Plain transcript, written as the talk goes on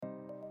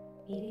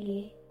मेरे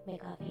लिए मैं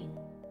काफ़ी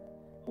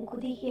हूँ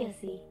खुद ही की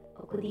हंसी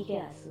और खुद ही के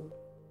आंसू,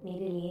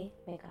 मेरे लिए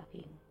मैं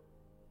काफ़ी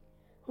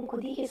हूँ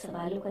खुद ही के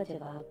सवालों का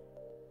जवाब,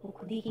 हूँ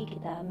खुद ही की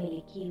किताब में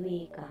लिखी हुई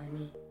एक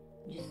कहानी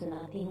जो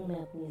सुनाती हूँ मैं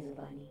अपनी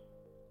ज़ुबानी।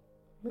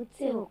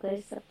 मुझसे होकर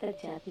सब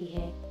तक जाती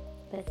है,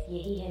 बस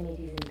यही है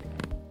मेरी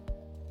ज़िंदगी।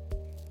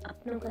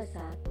 अपनों का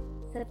साथ,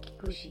 सबकी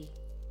खुशी,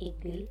 एक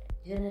दिल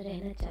जो न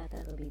रहना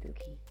चाहता कभी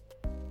दुखी।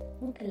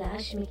 हूँ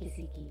तलाश में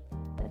किसी की,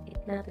 पर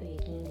इतना तो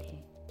यकीन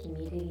है कि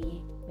मेरे लिए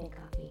मैं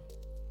काफ़ी।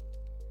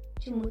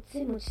 जो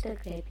मुझसे मुझ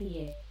तक रहती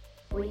है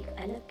वो एक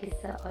अलग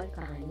किस्सा और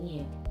कहानी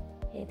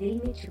है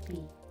दिल में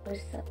छुपी पर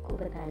सबको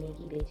बताने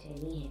की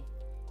बेचैनी है,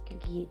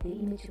 क्योंकि ये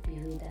दिल में छुपी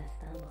हुई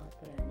दास्तान बहुत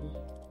पुरानी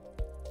है।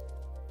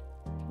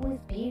 हूँ इस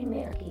भीड़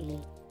में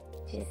अकेली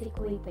जैसे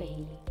कोई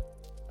पहेली,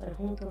 पर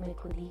हूँ तो मैं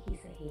खुद ही की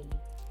सहेली,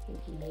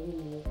 क्योंकि मेरे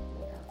लिए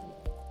मैं काफ़ी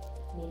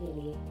हूँ, मेरे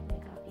लिए मैं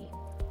काफ़ी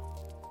हूँ।